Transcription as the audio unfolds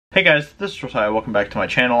Hey guys, this is Josiah. Welcome back to my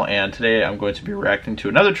channel, and today I'm going to be reacting to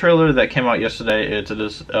another trailer that came out yesterday. It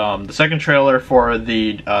is the second trailer for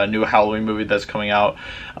the new Halloween movie that's coming out.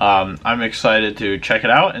 I'm excited to check it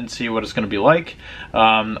out and see what it's going to be like.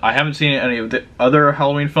 I haven't seen any of the other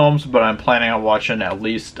Halloween films, but I'm planning on watching at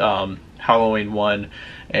least Halloween 1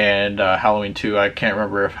 and Halloween 2. I can't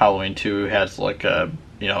remember if Halloween 2 has like a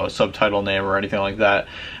subtitle name or anything like that,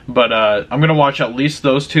 but I'm gonna watch at least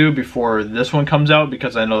those two before this one comes out,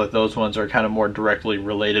 because I know that those ones are kind of more directly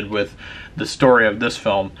related with the story of this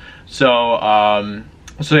film. So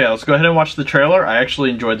yeah, let's go ahead and watch the trailer. I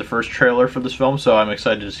actually enjoyed the first trailer for this film, so I'm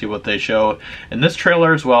excited to see what they show in this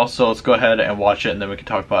trailer as well. So let's go ahead and watch it, and then we can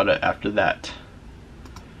talk about it after that.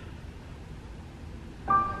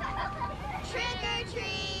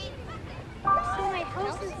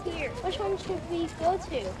 Which one should we go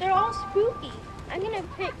to? They're all spooky. I'm gonna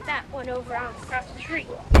pick that one over on across the street.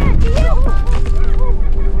 Yeah.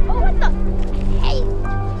 Oh, what the? Hey!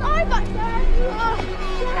 Sorry about that. Oh,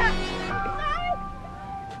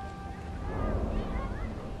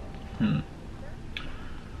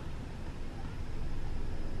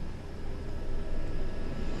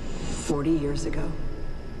 40 years ago,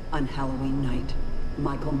 on Halloween night,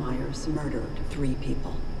 Michael Myers murdered 3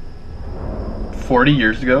 people. 40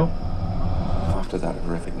 years ago? After that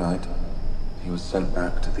horrific night, he was sent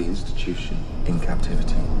back to the institution in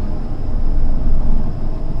captivity.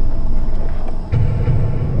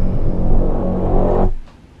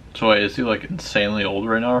 So wait, is he like insanely old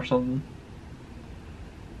right now or something?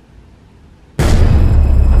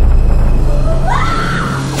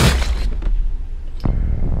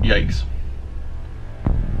 Yikes.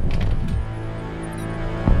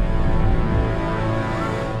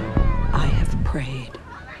 I have prayed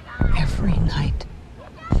every night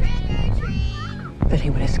that he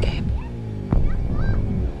would escape.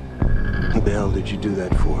 What the hell did you do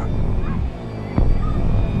that for?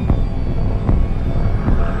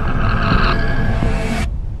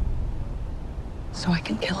 So I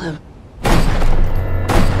can kill him.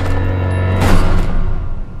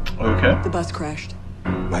 Okay. The bus crashed.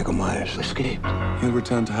 Michael Myers escaped. He'll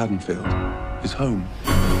return to Haddonfield, his home.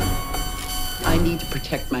 I need to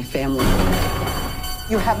protect my family.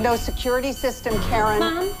 You have no security system, Karen.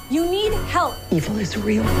 Mom, you need help. Evil is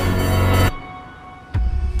real.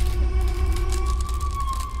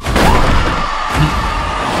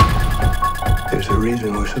 There's a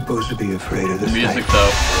reason we're supposed to be afraid of this Music thing.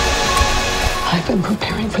 though. I've been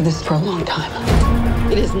preparing for this for a long time.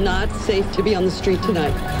 It is not safe to be on the street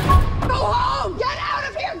tonight. Go home! Get out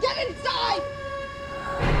of here! Get inside!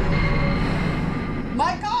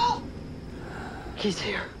 Michael! He's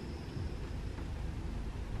here.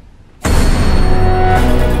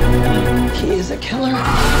 He is a killer,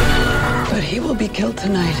 but he will be killed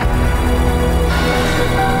tonight.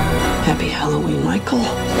 Happy Halloween, Michael.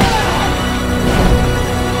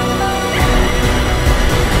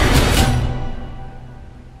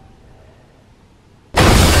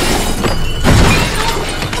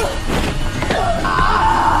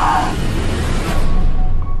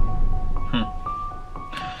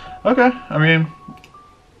 Okay, I mean,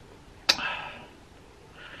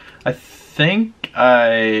 I think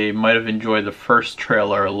I might have enjoyed the first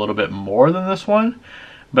trailer a little bit more than this one,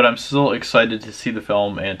 but I'm still excited to see the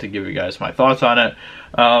film and to give you guys my thoughts on it.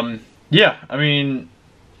 Yeah, I mean,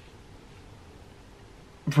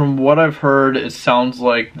 from what I've heard, it sounds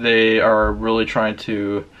like they are really trying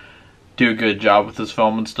to do a good job with this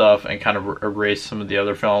film and stuff, and kind of erase some of the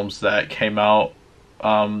other films that came out.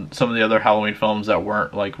 Some of the other Halloween films that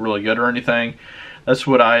weren't like really good or anything. That's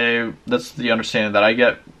the understanding that I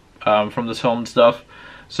get from this film and stuff.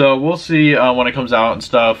 So we'll see when it comes out and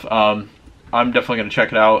stuff. I'm definitely gonna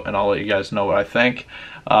check it out, and I'll let you guys know what I think.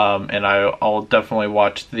 And I'll definitely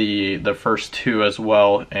watch the first 2 as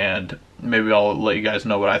well, and maybe I'll let you guys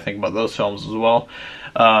know what I think about those films as well.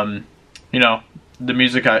 You know, the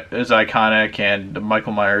music is iconic, and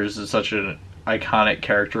Michael Myers is such an iconic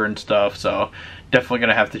character and stuff, so definitely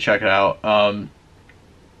gonna have to check it out.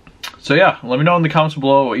 So yeah, let me know in the comments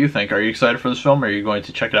below what you think. Are you excited for this film? Or are you going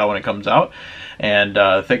to check it out when it comes out? And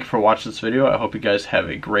thank you for watching this video. I hope you guys have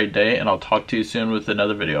a great day, and I'll talk to you soon with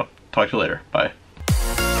another video. Talk to you later. Bye.